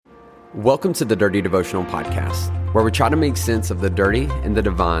Welcome to the Dirty Devotional Podcast, where we try to make sense of the dirty and the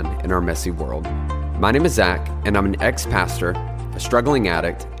divine in our messy world. My name is Zach, and I'm an ex-pastor, a struggling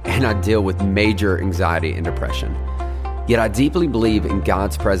addict, and I deal with major anxiety and depression. Yet I deeply believe in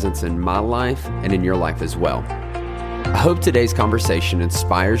God's presence in my life and in your life as well. I hope today's conversation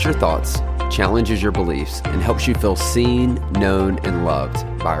inspires your thoughts, challenges your beliefs, and helps you feel seen, known, and loved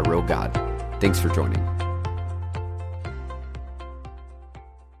by a real God. Thanks for joining.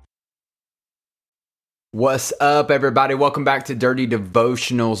 What's up, everybody? Welcome back to Dirty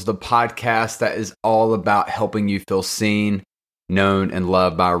Devotionals, the podcast that is all about helping you feel seen, known, and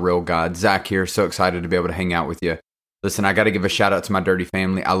loved by a real God. Zach here, so excited to be able to hang out with you. Listen, I got to give a shout out to my Dirty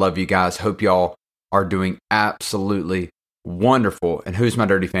family. I love you guys. Hope y'all are doing absolutely wonderful. And who's my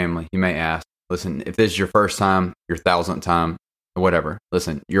Dirty family, you may ask? Listen, if this is your first time, your 1,000th time, whatever,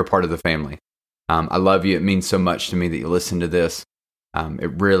 listen, you're part of the family. I love you. It means so much to me that you listen to this.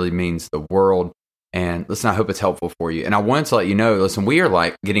 It really means the world. And listen, I hope it's helpful for you. And I wanted to let you know, listen, we are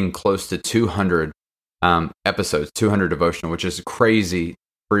like getting close to 200 episodes, 200 devotional, which is crazy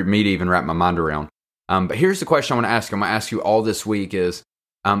for me to even wrap my mind around. But here's the question I want to ask you. I'm going to ask you all this week is,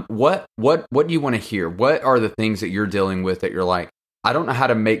 what do you want to hear? What are the things that you're dealing with that you're like, I don't know how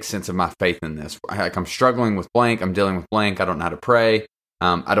to make sense of my faith in this. Like I'm struggling with blank. I'm dealing with blank. I don't know how to pray.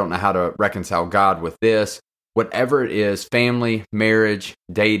 I don't know how to reconcile God with this. Whatever it is, family, marriage,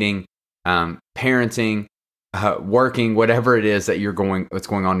 dating, parenting, working, whatever it is that what's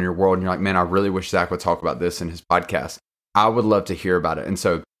going on in your world, and you're like, man, I really wish Zach would talk about this in his podcast. I would love to hear about it. And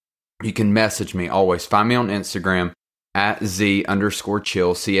so you can message me always. Find me on Instagram at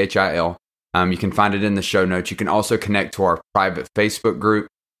 @Z_chill, CHIL. You can find it in the show notes. You can also connect to our private Facebook group,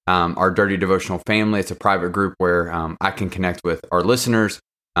 our Dirty Devotional family. It's a private group where I can connect with our listeners.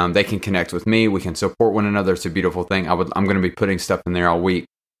 They can connect with me. We can support one another. It's a beautiful thing. I'm going to be putting stuff in there all week.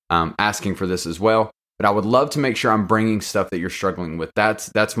 Asking for this as well, but I would love to make sure I'm bringing stuff that you're struggling with.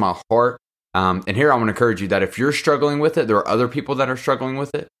 That's my heart. And here I want to encourage you that if you're struggling with it, there are other people that are struggling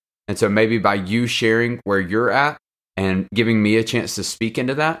with it. And so maybe by you sharing where you're at and giving me a chance to speak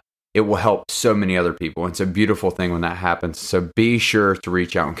into that, it will help so many other people. It's a beautiful thing when that happens. So be sure to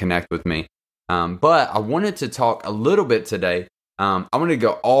reach out and connect with me. But I wanted to talk a little bit today. I want to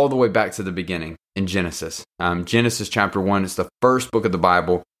go all the way back to the beginning in Genesis. Genesis chapter 1 is the first book of the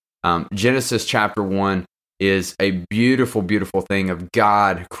Bible. Genesis chapter 1 is a beautiful, beautiful thing of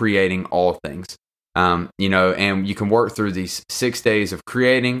God creating all things. And you can work through these 6 days of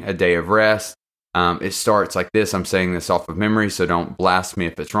creating, a day of rest. It starts like this. I'm saying this off of memory, so don't blast me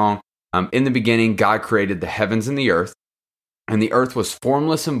if it's wrong. In the beginning, God created the heavens and the earth was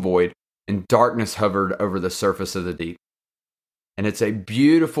formless and void, and darkness hovered over the surface of the deep. And it's a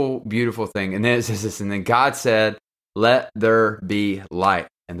beautiful, beautiful thing. And then it says this, and then God said, let there be light.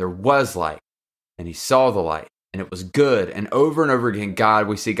 And there was light, and he saw the light, and it was good. And over again,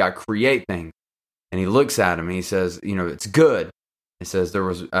 we see God create things, and he looks at him, and he says, it's good. It says there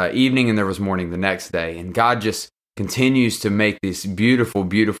was evening and there was morning the next day. And God just continues to make this beautiful,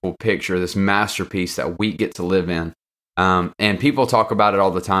 beautiful picture, this masterpiece that we get to live in. And people talk about it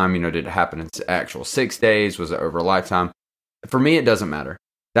all the time. Did it happen in actual 6 days? Was it over a lifetime? For me, it doesn't matter.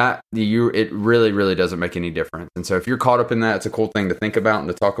 It really, really doesn't make any difference. And so if you're caught up in that, it's a cool thing to think about and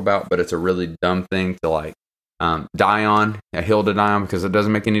to talk about, but it's a really dumb thing to die on, a hill to die on, because it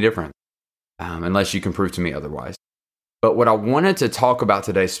doesn't make any difference unless you can prove to me otherwise. But what I wanted to talk about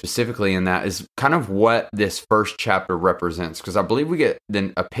today specifically in that is kind of what this first chapter represents, because I believe we get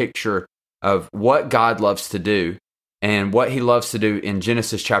then a picture of what God loves to do, and what he loves to do in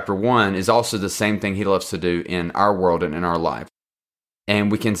Genesis chapter 1 is also the same thing he loves to do in our world and in our life.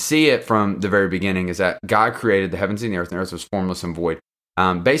 And we can see it from the very beginning is that God created the heavens and the earth was formless and void.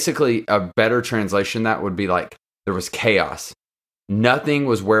 Basically, a better translation that would be like there was chaos. Nothing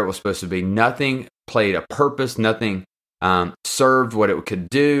was where it was supposed to be. Nothing played a purpose. Nothing served what it could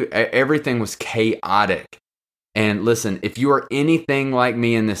do. Everything was chaotic. And listen, if you are anything like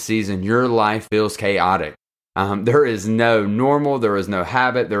me in this season, your life feels chaotic. There is no normal. There is no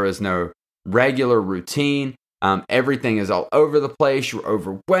habit. There is no regular routine. Everything is all over the place. You're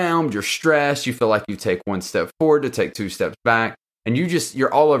overwhelmed. You're stressed. You feel like you take one step forward to take 2 steps back. And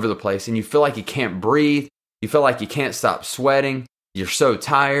you're all over the place. And you feel like you can't breathe. You feel like you can't stop sweating. You're so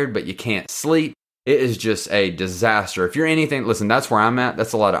tired, but you can't sleep. It is just a disaster. If you're anything, listen, that's where I'm at.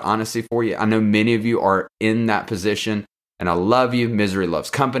 That's a lot of honesty for you. I know many of you are in that position. And I love you. Misery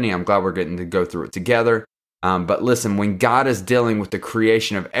loves company. I'm glad we're getting to go through it together. But listen, when God is dealing with the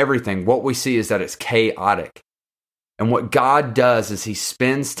creation of everything, what we see is that it's chaotic. And what God does is he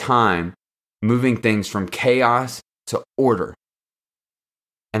spends time moving things from chaos to order.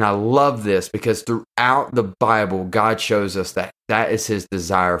 And I love this because throughout the Bible, God shows us that that is his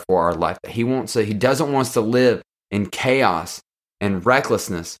desire for our life. That he doesn't want us to live in chaos and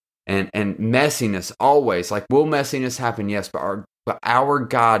recklessness and messiness always. Like, will messiness happen? Yes, but our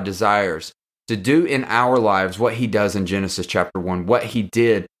God desires to do in our lives what he does in Genesis chapter 1, what he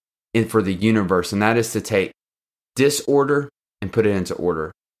did for the universe. And that is to take disorder and put it into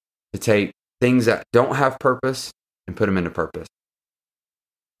order. To take things that don't have purpose and put them into purpose.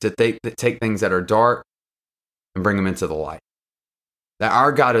 To take things that are dark and bring them into the light. That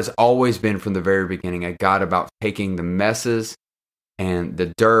our God has always been from the very beginning a God about taking the messes and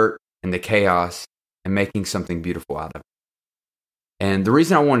the dirt and the chaos and making something beautiful out of it. And the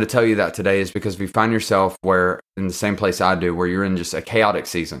reason I wanted to tell you that today is because if you find yourself in the same place I do, where you're in just a chaotic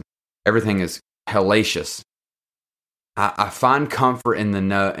season, everything is hellacious. I find comfort in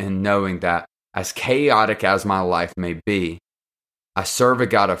knowing that as chaotic as my life may be, I serve a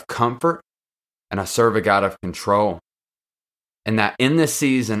God of comfort and I serve a God of control. And that in this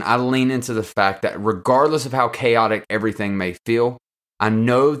season, I lean into the fact that regardless of how chaotic everything may feel, I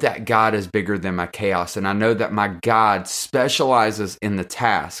know that God is bigger than my chaos. And I know that my God specializes in the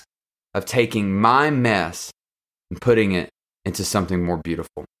task of taking my mess and putting it into something more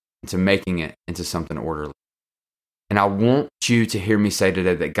beautiful, into making it into something orderly. And I want you to hear me say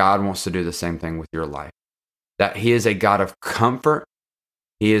today that God wants to do the same thing with your life. That he is a God of comfort,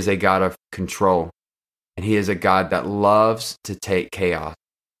 he is a God of control, and he is a God that loves to take chaos,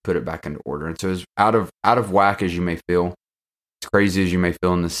 put it back into order. And so as out of whack as you may feel, as crazy as you may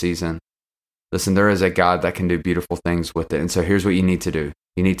feel in this season, listen, there is a God that can do beautiful things with it. And so here's what you need to do.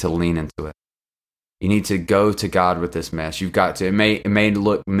 You need to lean into it. You need to go to God with this mess. You've got to. It may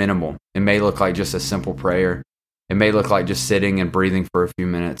look minimal. It may look like just a simple prayer. It may look like just sitting and breathing for a few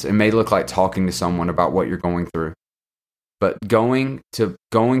minutes. It may look like talking to someone about what you're going through. But going to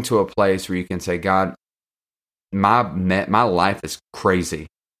a place where you can say, God, my life is crazy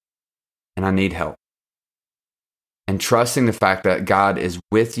and I need help. And trusting the fact that God is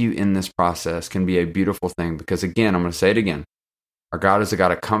with you in this process can be a beautiful thing. Because again, I'm going to say it again. Our God is a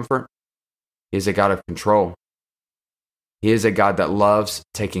God of comfort. He is a God of control. He is a God that loves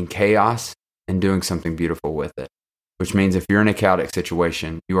taking chaos and doing something beautiful with it. Which means if you're in a chaotic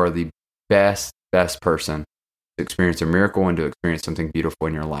situation, you are the best person to experience a miracle and to experience something beautiful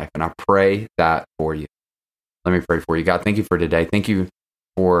in your life. And I pray that for you. Let me pray for you. God, thank you for today. Thank you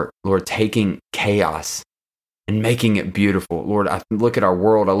for, Lord, taking chaos and making it beautiful. Lord, I look at our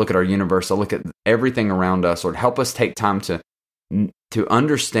world. I look at our universe. I look at everything around us. Lord, help us take time to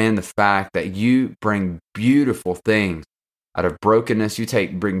understand the fact that you bring beautiful things out of brokenness. You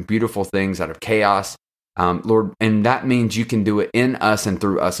bring beautiful things out of chaos. Lord, and that means you can do it in us and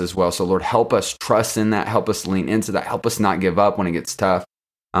through us as well. So Lord, help us trust in that. Help us lean into that. Help us not give up when it gets tough.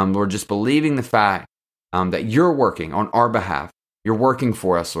 Lord, just believing the fact that you're working on our behalf. You're working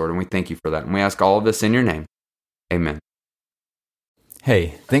for us, Lord, and we thank you for that. And we ask all of this in your name. Amen.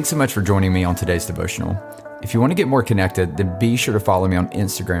 Hey, thanks so much for joining me on today's devotional. If you want to get more connected, then be sure to follow me on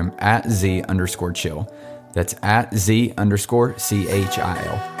Instagram at @Z_chill. That's at @Z_CHIL.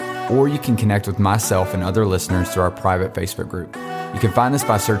 Or you can connect with myself and other listeners through our private Facebook group. You can find this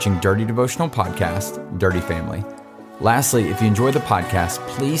by searching Dirty Devotional Podcast, Dirty Family. Lastly, if you enjoy the podcast,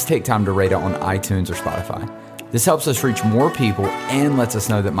 please take time to rate it on iTunes or Spotify. This helps us reach more people and lets us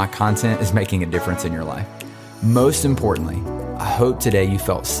know that my content is making a difference in your life. Most importantly, I hope today you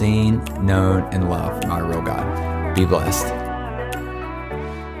felt seen, known, and loved by a real God. Be blessed.